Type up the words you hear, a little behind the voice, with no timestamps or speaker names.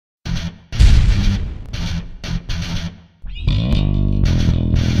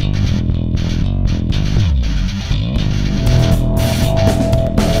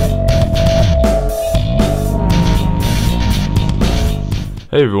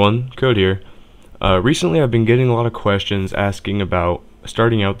Hey everyone, Code here. Recently I've been getting a lot of questions asking about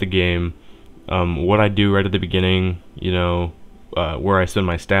starting out the game, what I do right at the beginning, where I spend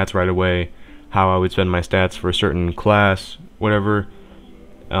my stats right away, how I would spend my stats for a certain class, whatever.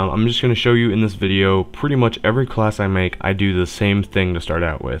 I'm just going to show you in this video pretty much every class I make. I do the same thing to start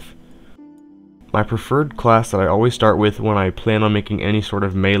out with. My preferred class that I always start with when I plan on making any sort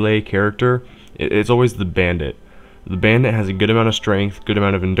of melee character, it's always the Bandit. The Bandit has a good amount of strength, good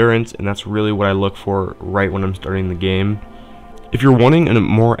amount of endurance, and that's really what I look for right when I'm starting the game. If you're wanting a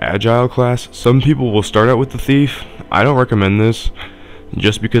more agile class, some people will start out with the Thief. I don't recommend this,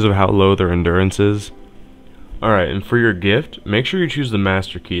 just because of how low their endurance is. Alright, and for your gift, make sure you choose the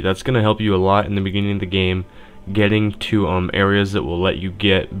Master Key. That's going to help you a lot in the beginning of the game, getting to areas that will let you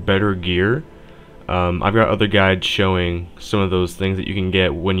get better gear. I've got other guides showing some of those things that you can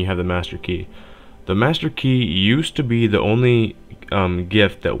get when you have the Master Key. The Master Key used to be the only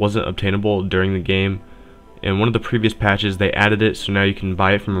gift that wasn't obtainable during the game. In one of the previous patches they added it, so now you can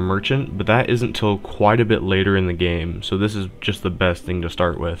buy it from a merchant, but that isn't till quite a bit later in the game, so this is just the best thing to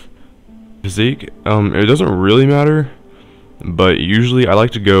start with. Physique, it doesn't really matter, but usually I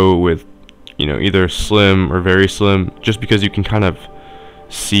like to go with, either slim or very slim, just because you can kind of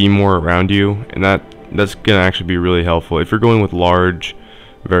see more around you, and that's gonna actually be really helpful. If you're going with large,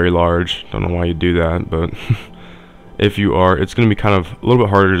 very large, don't know why you do that, but if you are, it's going to be kind of a little bit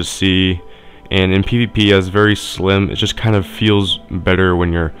harder to see, and in PvP as very slim, it just kind of feels better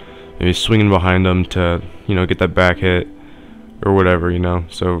when you're maybe swinging behind them to, get that back hit or whatever,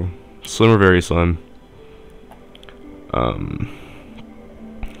 so slim or very slim.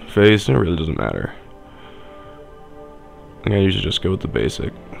 Face, it really doesn't matter. I usually just go with the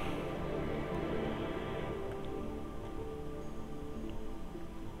basic.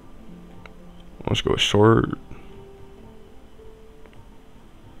 Let's go short.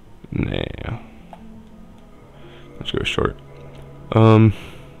 Nah. Let's go short. Dark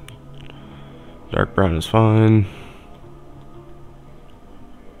brown is fine.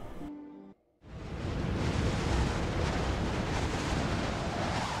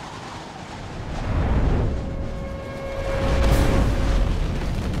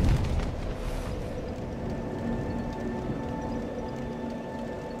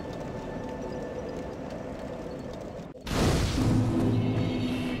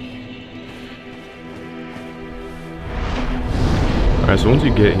 Alright, so once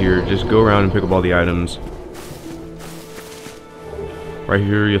you get here, just go around and pick up all the items. Right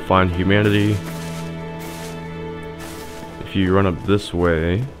here you'll find humanity. If you run up this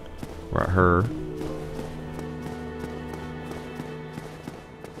way, we're at her.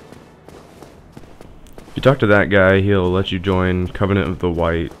 If you talk to that guy, he'll let you join Covenant of the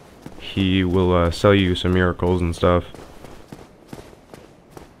White. He will sell you some miracles and stuff.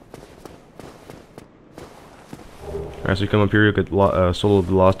 Alright, so you come up here, you get Soul of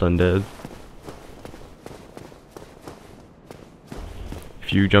the Lost Undead.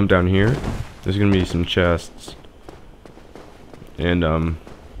 If you jump down here, there's gonna be some chests. And,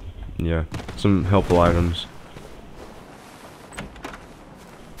 yeah, some helpful items.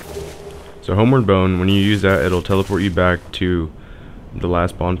 So Homeward Bone, when you use that, it'll teleport you back to the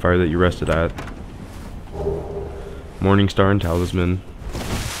last bonfire that you rested at. Morning Star and Talisman.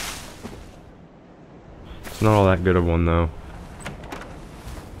 Not all that good of one though.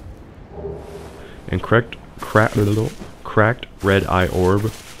 And cracked red eye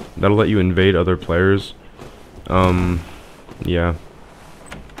orb, that'll let you invade other players. Yeah.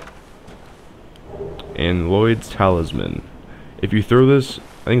 And Lloyd's Talisman. If you throw this,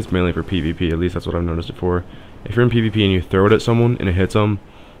 I think it's mainly for PvP, at least that's what I've noticed it for. If you're in PvP and you throw it at someone and it hits them,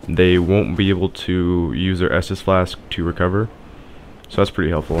 they won't be able to use their Estus Flask to recover. So that's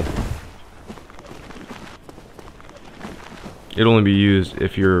pretty helpful. It'll only be used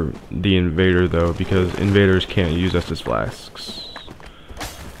if you're the invader though, because invaders can't use Estus Flasks.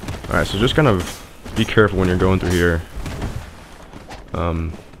 Alright, so just kind of be careful when you're going through here.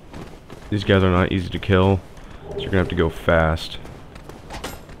 These guys are not easy to kill, so you're gonna have to go fast.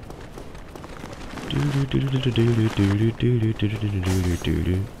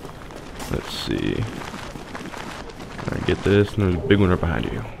 Let's see. Alright, get this, and there's a big one right behind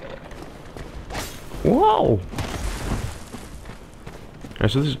you. Whoa!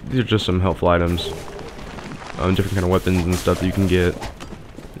 Alright, so these are just some helpful items. Different kind of weapons and stuff that you can get.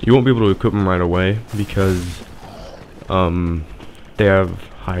 You won't be able to equip them right away because they have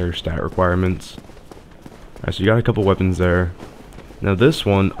higher stat requirements. Alright, so you got a couple weapons there. Now this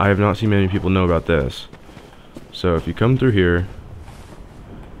one, I have not seen many people know about this. So if you come through here,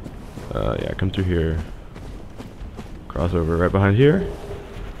 yeah, come through here. Cross over right behind here.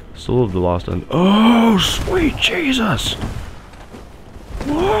 Soul of the Lost Undead. Oh, sweet Jesus!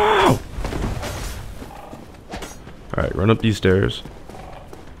 Whoa! Alright, run up these stairs.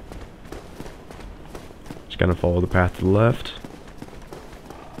 Just kind of follow the path to the left.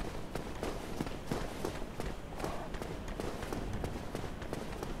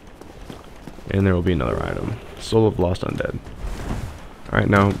 And there will be another item. Soul of Lost Undead. Alright,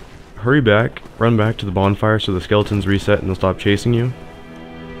 now hurry back, run back to the bonfire so the skeletons reset and they'll stop chasing you.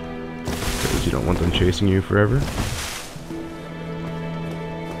 Because you don't want them chasing you forever.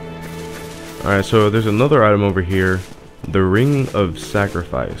 Alright, so there's another item over here. The Ring of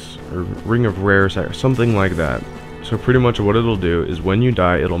Sacrifice. Or Ring of Rare Sacrifice. Something like that. So pretty much what it'll do is when you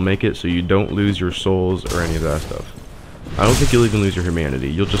die, it'll make it so you don't lose your souls or any of that stuff. I don't think you'll even lose your humanity.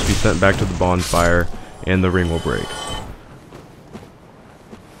 You'll just be sent back to the bonfire and the ring will break.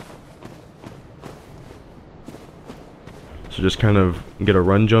 So just kind of get a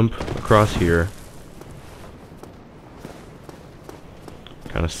run jump across here.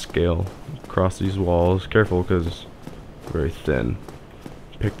 Kind of scale across these walls. Careful because it's very thin.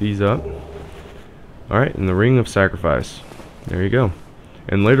 Pick these up. Alright, and the Ring of Sacrifice. There you go.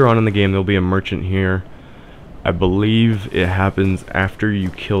 And later on in the game there'll be a merchant here. I believe it happens after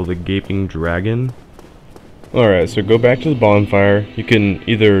you kill the Gaping Dragon. Alright, so go back to the bonfire. You can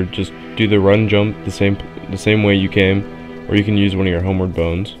either just do the run jump the same way you came, or you can use one of your homeward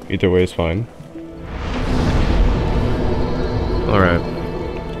bones. Either way is fine. Alright.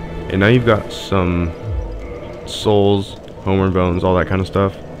 And now you've got some souls, homeward bones, all that kind of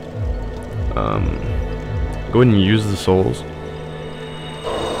stuff. Go ahead and use the souls.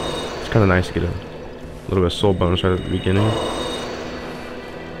 It's kind of nice to get a little bit of soul bonus right at the beginning.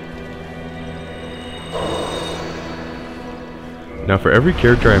 Now for every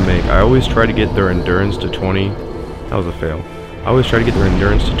character I make, I always try to get their endurance to 20. That was a fail. I always try to get their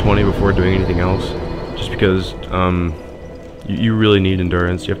endurance to 20 before doing anything else. Just because you really need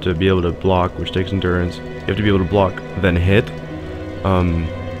endurance. You have to be able to block, which takes endurance. You have to be able to block, then hit.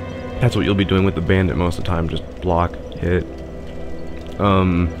 That's what you'll be doing with the bandit most of the time. Just block, hit.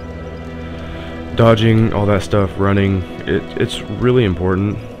 Dodging, all that stuff, running, it's really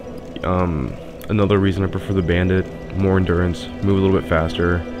important. Another reason I prefer the bandit, more endurance, move a little bit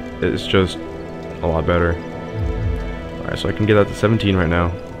faster, it's just a lot better. Alright, so I can get that to 17 right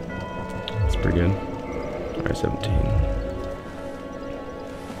now. That's pretty good. Alright, 17.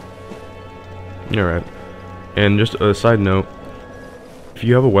 Alright, and just a side note, if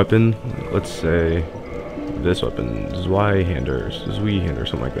you have a weapon, let's say this weapon, Zweihander,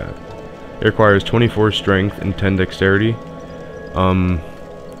 something like that. It requires 24 strength and 10 dexterity. I'm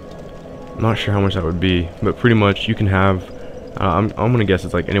not sure how much that would be, but pretty much you can have, I'm gonna guess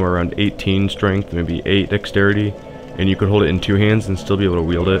it's like anywhere around 18 strength, maybe 8 dexterity, and you could hold it in 2 hands and still be able to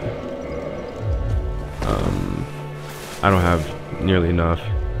wield it. I don't have nearly enough,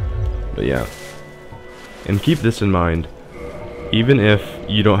 but yeah. And keep this in mind, even if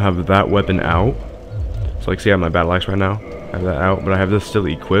you don't have that weapon out, so like say I have my battle axe right now, I have that out, but I have this still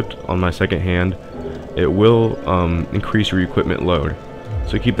equipped on my second hand, it will increase your equipment load.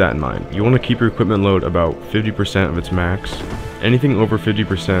 So keep that in mind. You want to keep your equipment load about 50% of its max. Anything over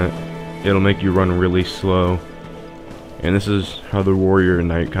 50%, it'll make you run really slow. And this is how the warrior and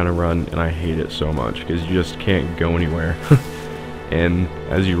knight kind of run, and I hate it so much because you just can't go anywhere. And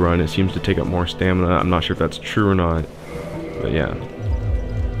as you run, it seems to take up more stamina. I'm not sure if that's true or not, but yeah,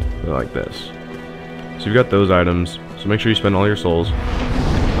 like this. So you've got those items, so make sure you spend all your souls.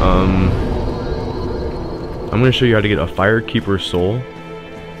 I'm going to show you how to get a Firekeeper soul,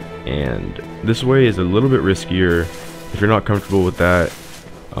 and this way is a little bit riskier. If you're not comfortable with that,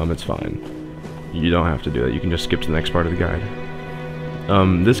 it's fine. You don't have to do that. You can just skip to the next part of the guide.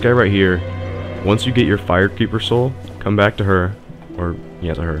 This guy right here, once you get your Firekeeper soul, come back to her, or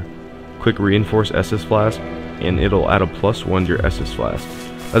yeah, to her. Click Reinforce Estus Flask, and it'll add a +1 to your Estus Flask.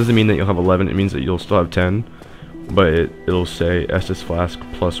 That doesn't mean that you'll have 11. It means that you'll still have 10, but it'll say Estus Flask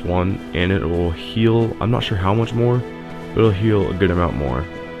 +1, and it will heal. I'm not sure how much more, but it'll heal a good amount more.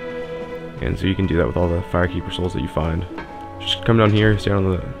 And so you can do that with all the Firekeeper souls that you find. Just come down here, stay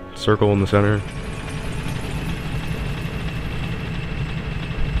on the circle in the center.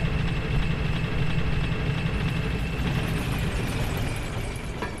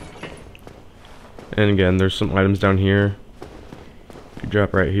 And again, there's some items down here. If you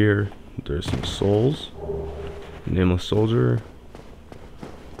drop right here, there's some souls. Nameless Soldier.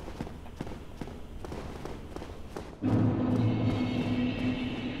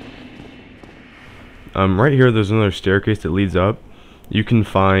 Right here, there's another staircase that leads up. You can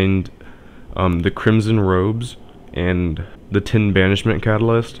find the Crimson Robes and the tin Banishment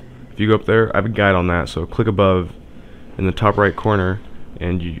catalyst. If you go up there, I have a guide on that, so click above in the top right corner,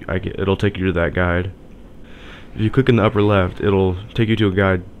 and it'll take you to that guide. If you click in the upper left, it'll take you to a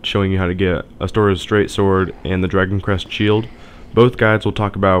guide showing you how to get Astora's straight sword and the Dragon Crest shield. Both guides will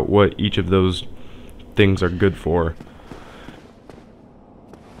talk about what each of those things are good for.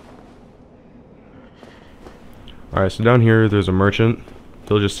 Alright, so down here there's a merchant.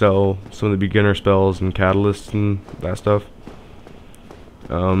 He'll just sell some of the beginner spells and catalysts and that stuff.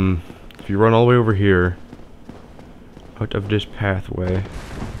 If you run all the way over here, out of this pathway,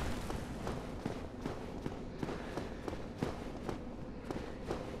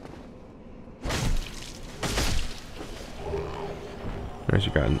 there's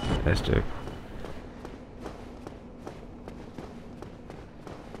you got an S-stick.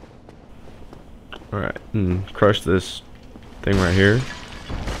 Alright, crush this thing right here.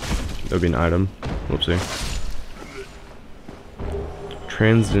 That would be an item. Whoopsie.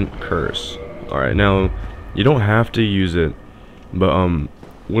 Transient Curse. Alright, now, you don't have to use it, but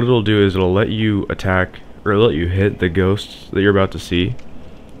what it'll do is it'll let you attack, or let you hit the ghosts that you're about to see.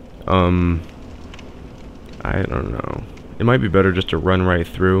 I don't know. It might be better just to run right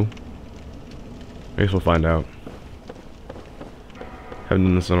through. I guess we'll find out. Haven't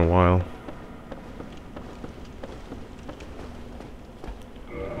done this in a while.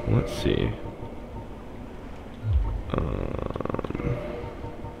 Let's see.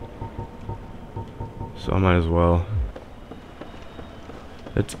 So I might as well.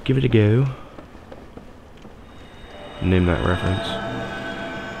 Let's give it a go. Name that reference.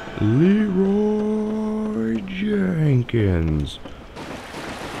 Leroy Jenkins.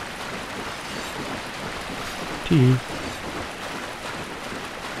 T.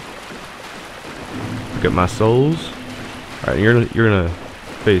 Look at my souls. Alright, you're gonna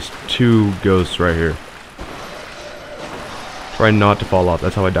face two ghosts right here. Try not to fall off.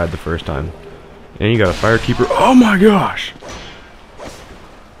 That's how I died the first time. And you got a Firekeeper. Oh my gosh!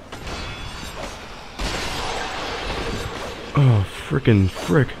 Oh, frickin'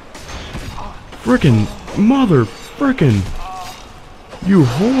 frick. Frickin' mother frickin'. You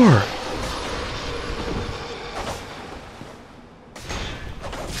whore.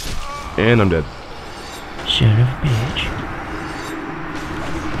 And I'm dead. Son of a bitch.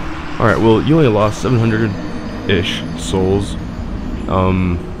 Alright, well, you only lost 700-ish souls.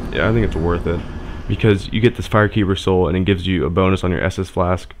 Yeah, I think it's worth it. Because you get this Firekeeper soul, and it gives you a bonus on your SS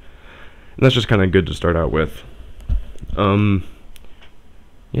flask. And that's just kind of good to start out with.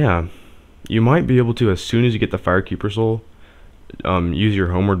 Yeah. You might be able to, as soon as you get the Firekeeper soul, use your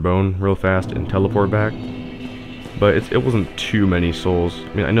Homeward Bone real fast and teleport back. But it wasn't too many souls.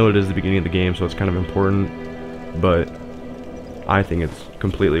 I mean, I know it is the beginning of the game, so it's kind of important. But I think it's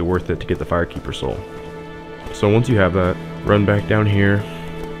completely worth it to get the Firekeeper soul. So once you have that, run back down here.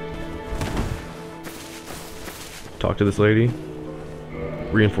 Talk to this lady.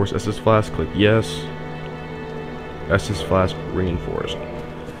 Reinforce SS flask, click yes. SS flask reinforced.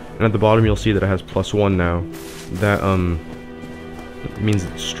 And at the bottom you'll see that it has +1 now. That means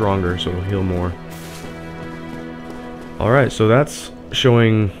it's stronger, so it'll heal more. Alright, so that's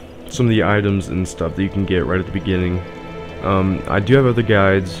showing some of the items and stuff that you can get right at the beginning. I do have other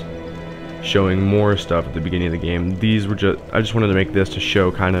guides showing more stuff at the beginning of the game. These were I just wanted to make this to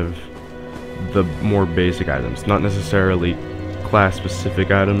show kind of the more basic items, not necessarily class-specific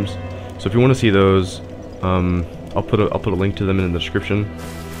items. So if you want to see those, I'll put a link to them in the description.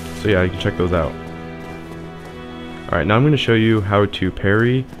 So yeah, you can check those out. Alright, now I'm going to show you how to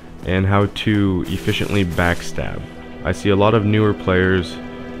parry and how to efficiently backstab. I see a lot of newer players,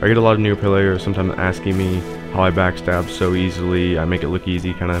 I get a lot of newer players sometimes asking me how I backstab so easily, I make it look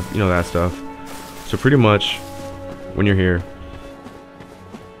easy, kind of, you know, that stuff. So pretty much, when you're here,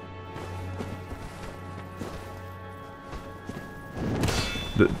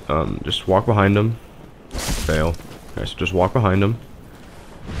 just walk behind them. Fail. Okay, so just walk behind them.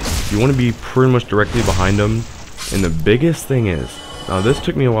 You want to be pretty much directly behind them. And the biggest thing is, now this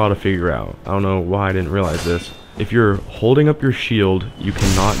took me a while to figure out. I don't know why I didn't realize this. If you're holding up your shield, you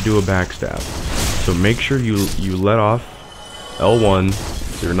cannot do a backstab. So make sure you let off L1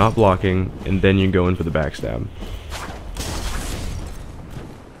 so you're not blocking, and then you go in for the backstab.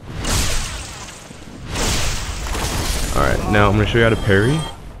 Alright, now I'm going to show you how to parry.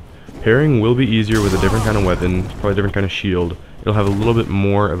 Parrying will be easier with a different kind of weapon, probably a different kind of shield. It'll have a little bit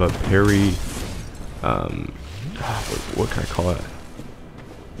more of a parry, what can I call it?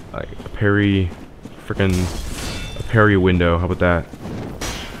 Like a parry, a parry window, how about that?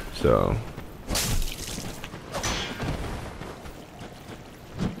 So,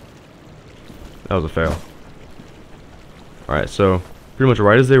 that was a fail. Alright, so pretty much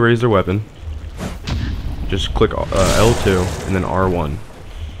right as they raise their weapon, just click L2 and then R1.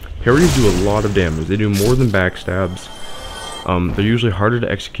 Parries do a lot of damage. They do more than backstabs. They're usually harder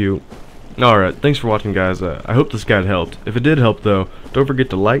to execute. Alright, thanks for watching, guys. I hope this guide helped. If it did help, though, don't forget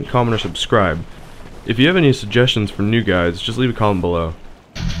to like, comment, or subscribe. If you have any suggestions for new guides, just leave a comment below.